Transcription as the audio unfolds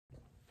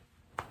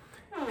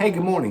Hey,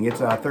 good morning.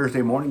 It's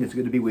Thursday morning. It's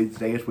good to be with you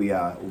today as we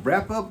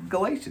wrap up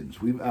Galatians.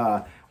 We're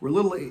a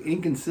little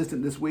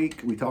inconsistent this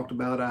week. We talked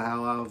about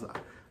how I was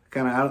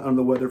kind of out on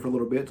the weather for a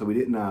little bit, so we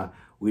didn't.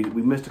 We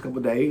missed a couple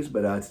of days,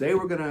 but today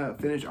we're going to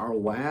finish our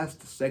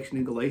last section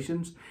in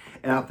Galatians,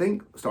 and I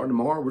think starting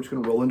tomorrow we're just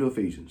going to roll into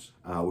Ephesians.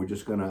 We're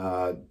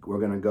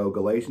gonna go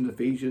Galatians,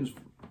 Ephesians,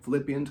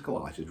 Philippians,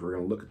 Colossians. We're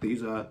going to look at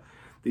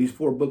these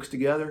four books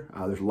together.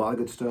 There's a lot of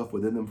good stuff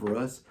within them for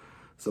us.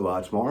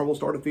 So tomorrow we'll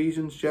start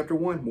Ephesians chapter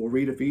 1. We'll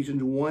read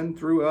Ephesians 1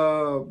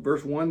 through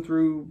verse 1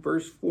 through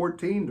verse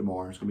 14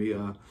 tomorrow. It's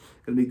gonna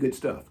be good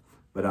stuff.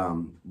 But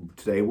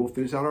today we'll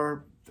finish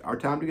out our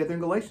time together in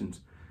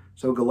Galatians.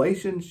 So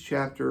Galatians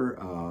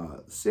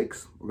chapter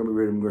 6, we're gonna be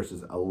reading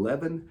verses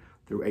 11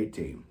 through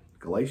 18.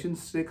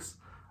 Galatians 6,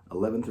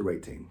 11 through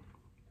 18.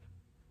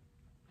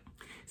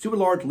 See what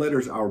large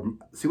letters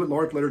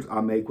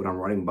I make when I'm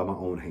writing by my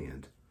own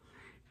hand.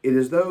 It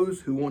is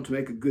those who want to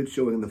make a good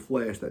showing in the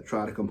flesh that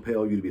try to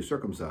compel you to be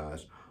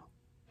circumcised,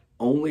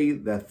 only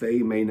that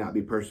they may not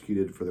be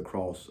persecuted for the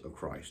cross of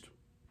Christ.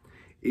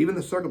 Even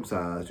the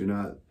circumcised do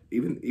not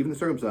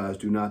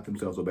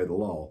themselves obey the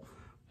law,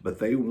 but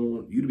they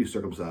want you to be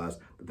circumcised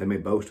that they may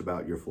boast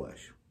about your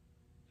flesh.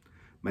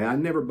 May I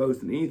never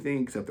boast in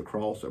anything except the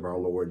cross of our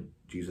Lord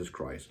Jesus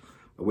Christ,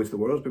 by which the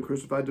world has been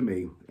crucified to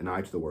me, and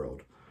I to the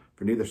world.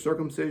 For neither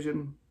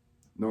circumcision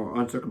nor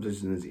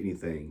uncircumcision is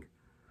anything,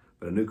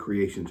 but a new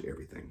creation is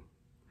everything.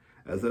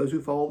 As those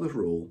who follow this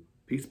rule,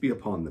 peace be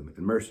upon them,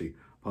 and mercy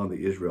upon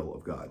the Israel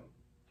of God.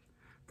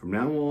 From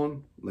now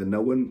on, let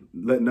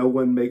no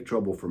one make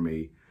trouble for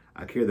me.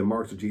 I carry the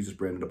marks of Jesus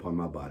branded upon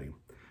my body.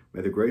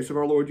 May the grace of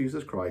our Lord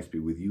Jesus Christ be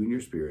with you and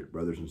your spirit,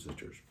 brothers and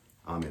sisters.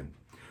 Amen.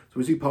 So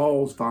we see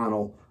Paul's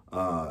final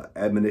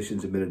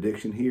admonitions and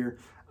benediction here.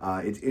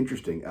 It's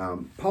interesting.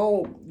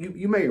 Paul,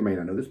 you may or may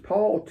not know this,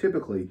 Paul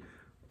typically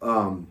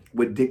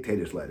would dictate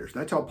his letters.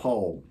 That's how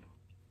Paul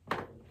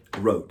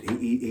wrote.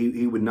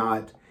 He would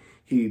not,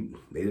 they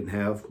didn't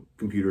have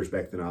computers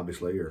back then,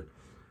 obviously, or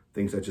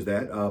things such as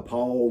that.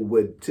 Paul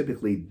would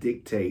typically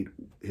dictate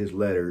his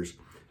letters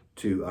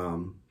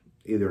to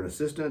either an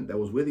assistant that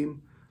was with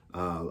him.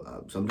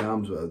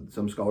 Sometimes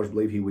some scholars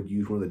believe he would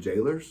use one of the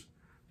jailers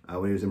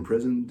when he was in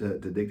prison to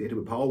dictate to,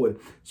 but Paul would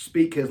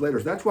speak his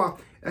letters. That's why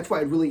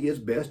it really is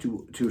best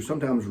to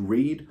sometimes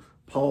read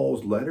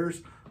Paul's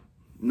letters,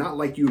 not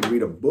like you would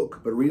read a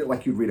book, but read it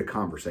like you'd read a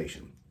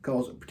conversation.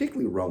 Because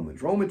particularly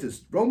Romans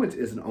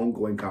is an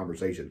ongoing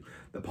conversation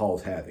that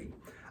Paul's having.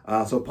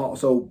 But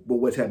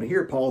what's happening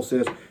here? Paul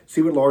says,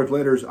 "See what large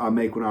letters I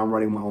make when I'm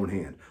writing my own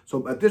hand."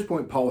 So at this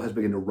point, Paul has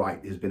begun to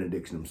write his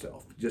benediction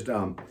himself. Just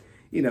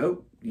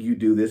you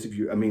do this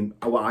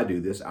I do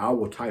this. I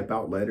will type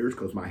out letters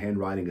because my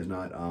handwriting is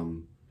not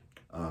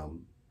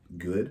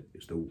good.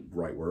 It's the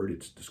right word.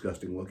 It's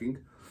disgusting looking.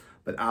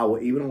 But I will,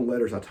 even on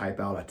letters I type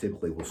out, I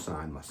typically will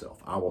sign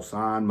myself. I will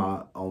sign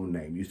my own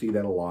name. You see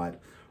that a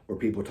lot, where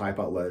people type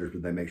out letters,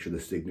 but they make sure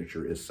the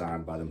signature is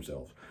signed by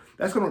themselves.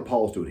 That's kind of what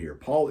Paul's doing here.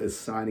 Paul is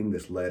signing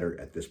this letter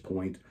at this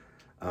point.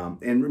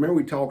 And remember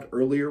we talked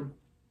earlier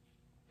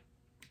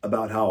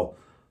about how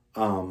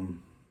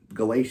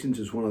Galatians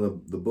is one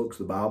of the books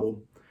of the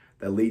Bible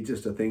that leads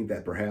us to think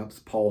that perhaps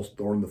Paul's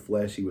thorn in the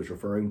flesh he was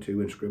referring to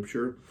in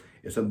Scripture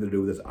is something to do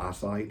with his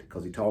eyesight,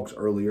 because he talks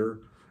earlier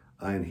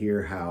in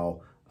here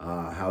how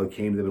he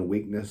came to them in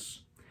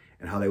weakness,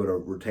 and how they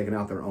were taken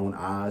out their own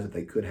eyes that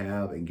they could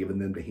have and given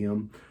them to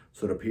him.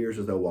 So it appears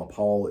as though while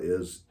Paul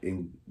is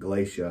in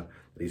Galatia,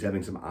 that he's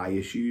having some eye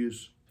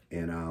issues,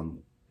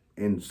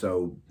 and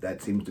so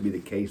that seems to be the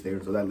case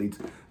there. So that leads,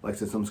 like I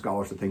said, some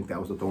scholars to think that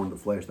was the thorn in the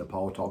flesh that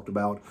Paul talked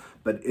about.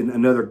 But in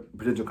another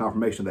potential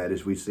confirmation of that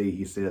is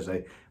he says,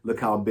 "Hey, look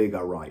how big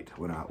I write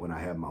when I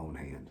have my own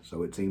hand."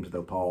 So it seems as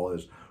though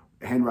Paul's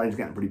handwriting's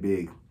gotten pretty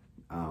big,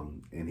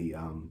 and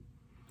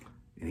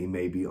he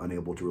may be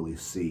unable to really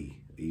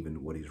see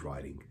even what he's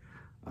writing.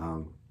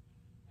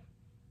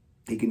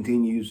 He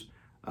continues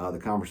the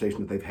conversation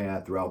that they've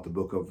had throughout the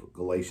book of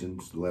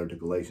Galatians, the letter to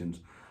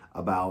Galatians,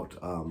 about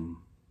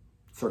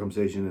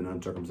circumcision and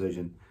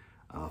uncircumcision,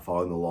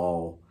 following the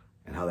law,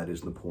 and how that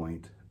isn't the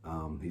point.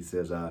 He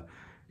says,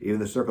 even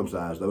the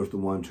circumcised, those are the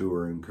ones who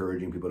are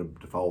encouraging people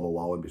to follow the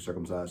law and be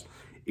circumcised.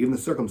 Even the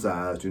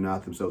circumcised do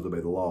not themselves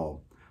obey the law.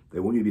 They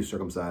want you to be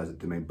circumcised that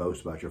they may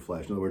boast about your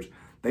flesh. In other words,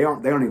 they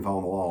aren't even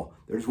following the law.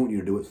 They just want you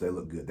to do it so they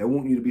look good. They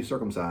want you to be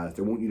circumcised.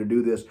 They want you to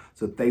do this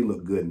so that they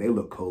look good and they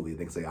look holy.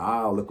 They can say,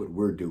 look what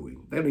we're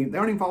doing. They aren't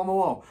even following the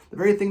law. The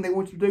very thing they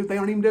want you to do, they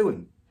aren't even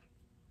doing.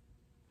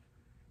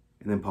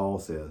 And then Paul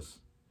says,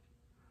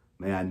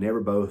 "May I never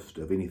boast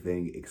of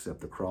anything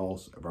except the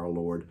cross of our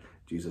Lord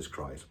Jesus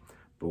Christ,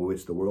 by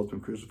which the world's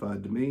been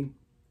crucified to me,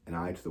 and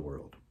I to the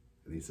world."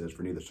 And he says,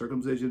 "For neither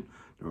circumcision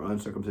nor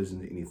uncircumcision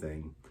is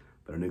anything,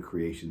 but a new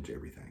creation to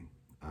everything."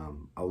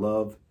 I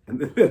love, and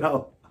then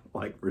I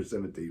like verse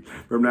 17.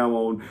 "From now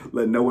on,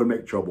 let no one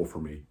make trouble for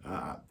me."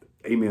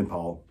 Amen,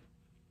 Paul.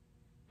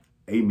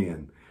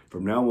 Amen.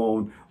 From now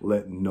on,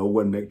 let no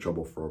one make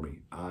trouble for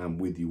me. I'm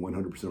with you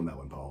 100% on that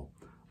one, Paul.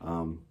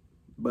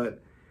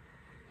 But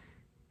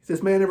he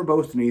says, "May I never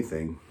boast in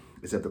anything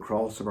except the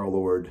cross of our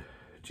Lord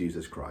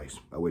Jesus Christ,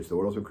 by which the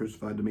world has been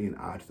crucified to me and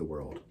I to the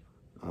world.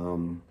 If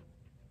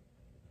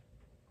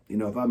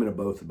I'm going to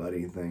boast about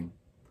anything,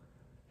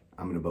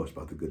 I'm going to boast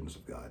about the goodness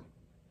of God.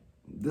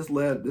 This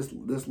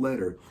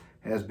letter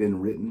has been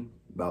written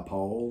by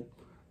Paul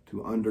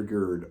to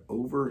undergird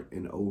over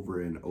and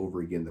over and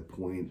over again the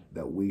point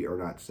that we are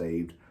not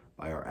saved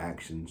by our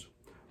actions.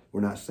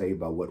 We're not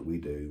saved by what we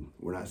do.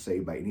 We're not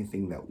saved by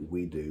anything that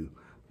we do,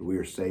 but we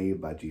are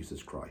saved by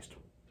Jesus Christ.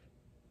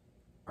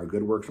 Our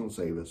good works don't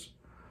save us.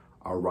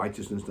 Our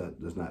righteousness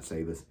does not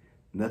save us.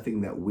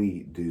 Nothing that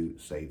we do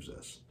saves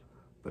us,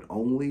 but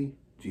only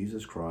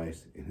Jesus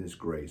Christ and his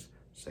grace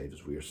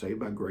saves us. We are saved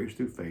by grace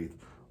through faith,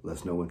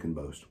 lest no one can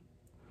boast.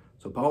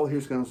 So Paul here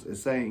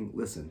is saying,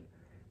 listen,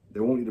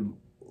 they want you to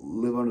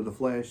live under the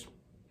flesh.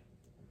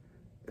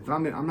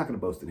 I'm not going to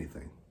boast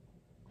anything.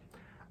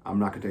 I'm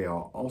not going to tell you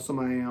how awesome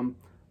I am.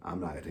 I'm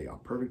not going to tell you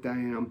how perfect I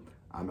am.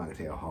 I'm not going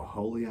to tell you how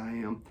holy I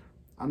am.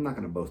 I'm not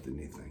going to boast in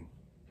anything.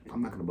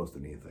 I'm not going to boast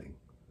in anything.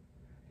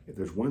 If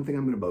there's one thing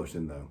I'm going to boast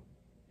in, though,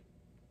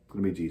 it's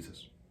going to be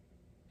Jesus.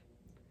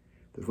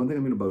 If there's one thing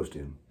I'm going to boast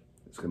in,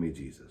 it's going to be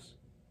Jesus.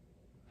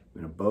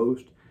 I'm going to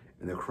boast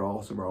in the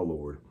cross of our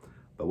Lord,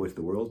 by which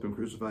the world's been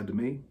crucified to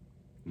me,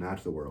 not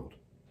to the world.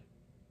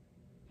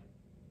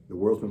 The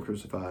world's been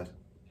crucified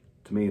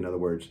to me. In other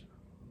words,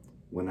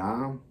 when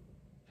I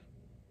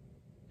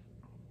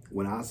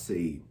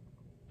see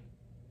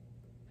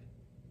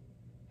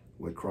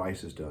what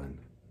Christ has done,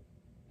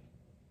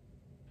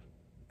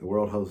 the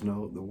world holds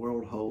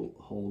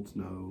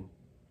no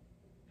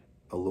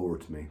allure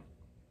to me.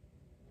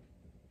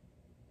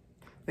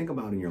 Think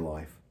about in your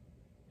life.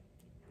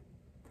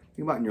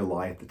 Think about in your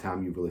life the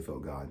time you really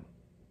felt God.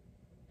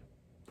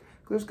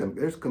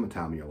 There's come a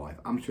time in your life.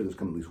 I'm sure there's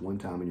come at least one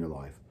time in your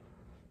life.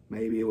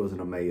 Maybe it was an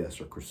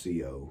Emmaus or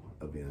Cursillo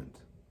event.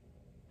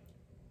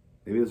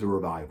 Maybe it was a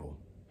revival.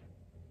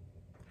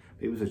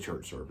 Maybe it was a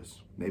church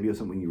service. Maybe it was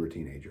something when you were a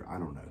teenager. I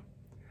don't know.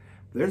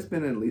 But there's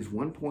been at least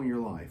one point in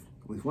your life,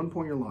 where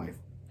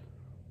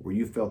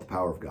you felt the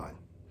power of God.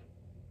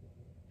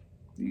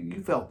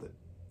 You felt it.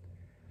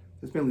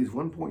 There's been at least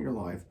one point in your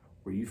life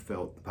where you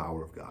felt the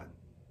power of God.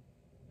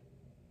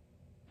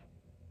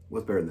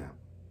 What's better than that?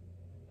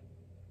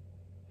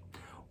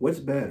 What's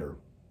better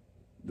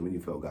than when you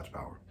felt God's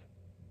power?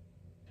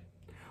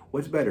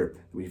 What's better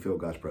than when you felt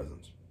God's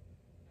presence?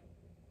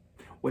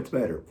 What's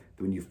better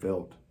than when you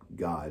felt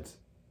God's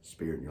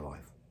Spirit in your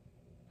life?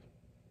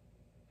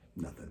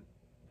 Nothing.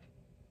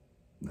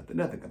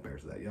 Nothing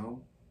compares to that,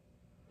 y'all.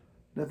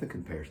 Nothing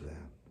compares to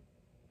that.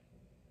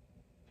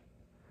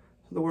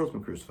 So the world's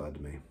been crucified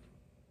to me.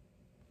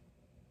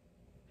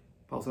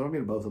 Paul said, I'm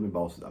going to boast in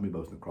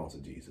the cross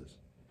of Jesus.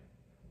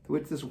 To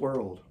which this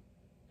world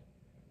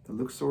that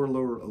looks so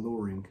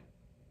alluring,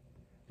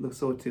 looks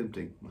so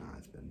tempting,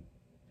 it's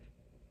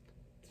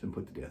been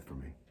put to death for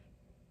me.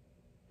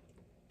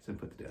 It's been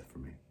put to death for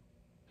me.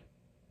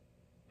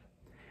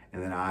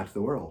 And then I to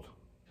the world.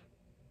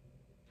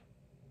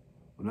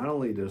 Well, not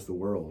only is the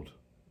world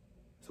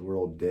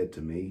dead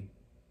to me,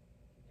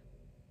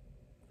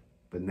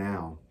 but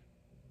now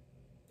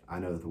I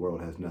know that the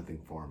world has nothing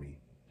for me.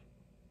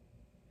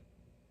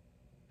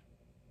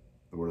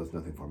 The world has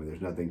nothing for me.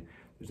 There's nothing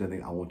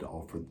I want to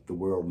offer the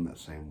world in that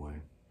same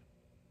way.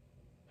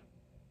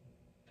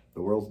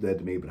 The world's dead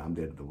to me, but I'm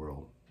dead to the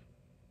world.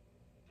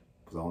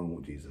 Because I only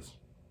want Jesus.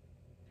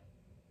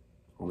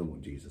 I only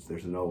want Jesus.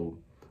 There's an old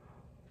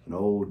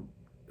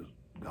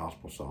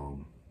gospel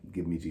song,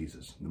 give me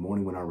Jesus. In the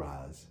morning when I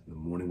rise, in the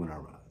morning when I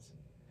rise,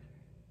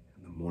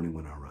 in the morning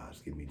when I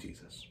rise, give me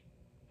Jesus.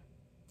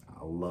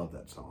 I love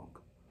that song.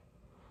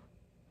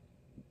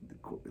 The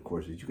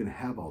chorus is, you can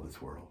have all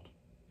this world.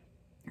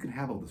 You can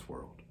have all this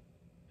world.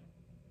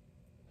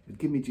 But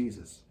give me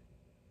Jesus.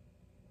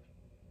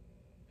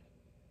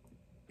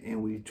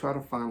 And we try to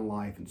find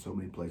life in so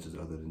many places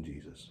other than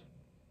Jesus.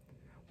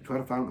 We try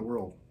to find it in the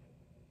world.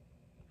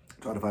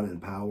 We try to find it in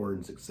power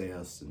and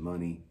success and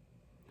money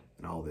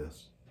and all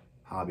this.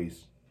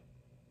 Hobbies.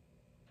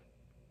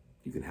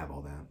 You can have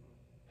all that.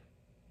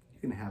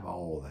 You can have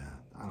all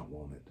that. I don't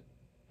want it.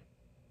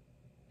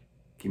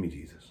 Give me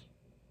Jesus.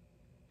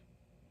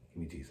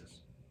 Give me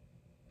Jesus.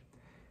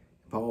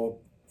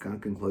 Paul kind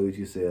of concludes,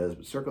 he says,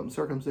 but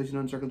circumcision,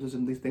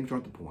 uncircumcision, these things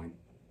aren't the point.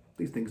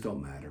 These things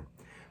don't matter.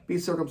 Be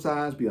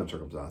circumcised, be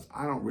uncircumcised.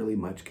 I don't really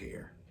much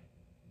care.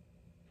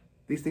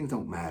 These things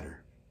don't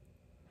matter.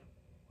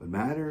 What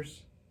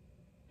matters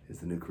is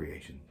the new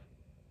creation.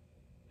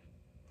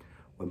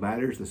 What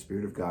matters is the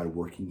Spirit of God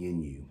working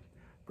in you,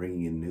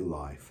 bringing in new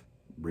life,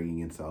 bringing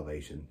in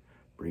salvation,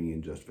 bringing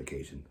in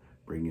justification,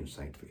 bringing in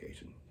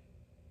sanctification.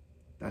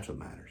 That's what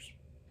matters.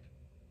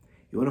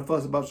 You want to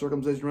fuss about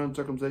circumcision or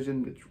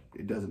uncircumcision?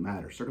 It doesn't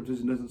matter.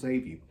 Circumcision doesn't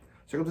save you.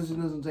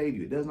 Circumcision doesn't save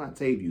you. It does not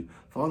save you.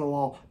 Following the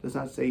law does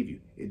not save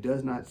you. It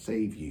does not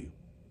save you.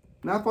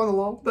 Not following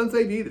the law doesn't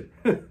save you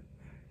either.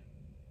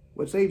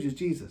 What saves is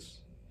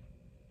Jesus.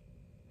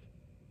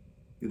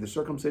 Either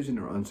circumcision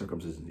or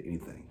uncircumcision is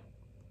anything.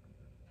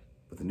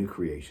 But the new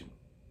creation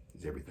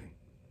is everything.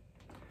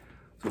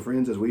 So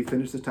friends, as we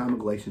finish this time of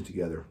Galatians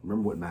together,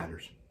 remember what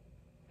matters.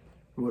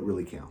 Remember what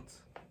really counts.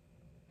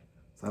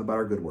 It's not about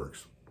our good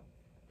works.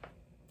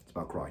 It's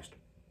about Christ.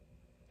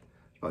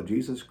 It's about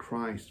Jesus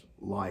Christ's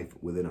life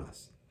within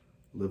us,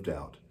 lived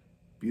out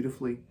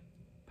beautifully,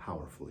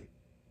 powerfully,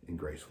 and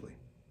gracefully.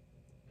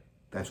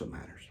 That's what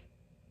matters.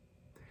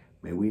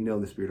 May we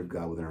know the Spirit of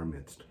God within our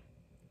midst.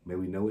 May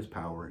we know his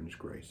power and his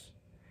grace.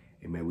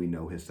 And may we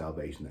know his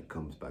salvation that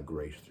comes by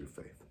grace through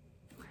faith.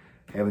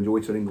 I have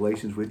enjoyed studying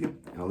Galatians with you.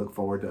 And I look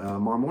forward to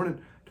tomorrow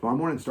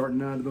morning starting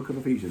the book of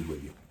Ephesians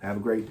with you. Have a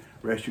great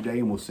rest of your day,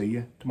 and we'll see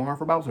you tomorrow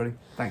for Bible study.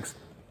 Thanks.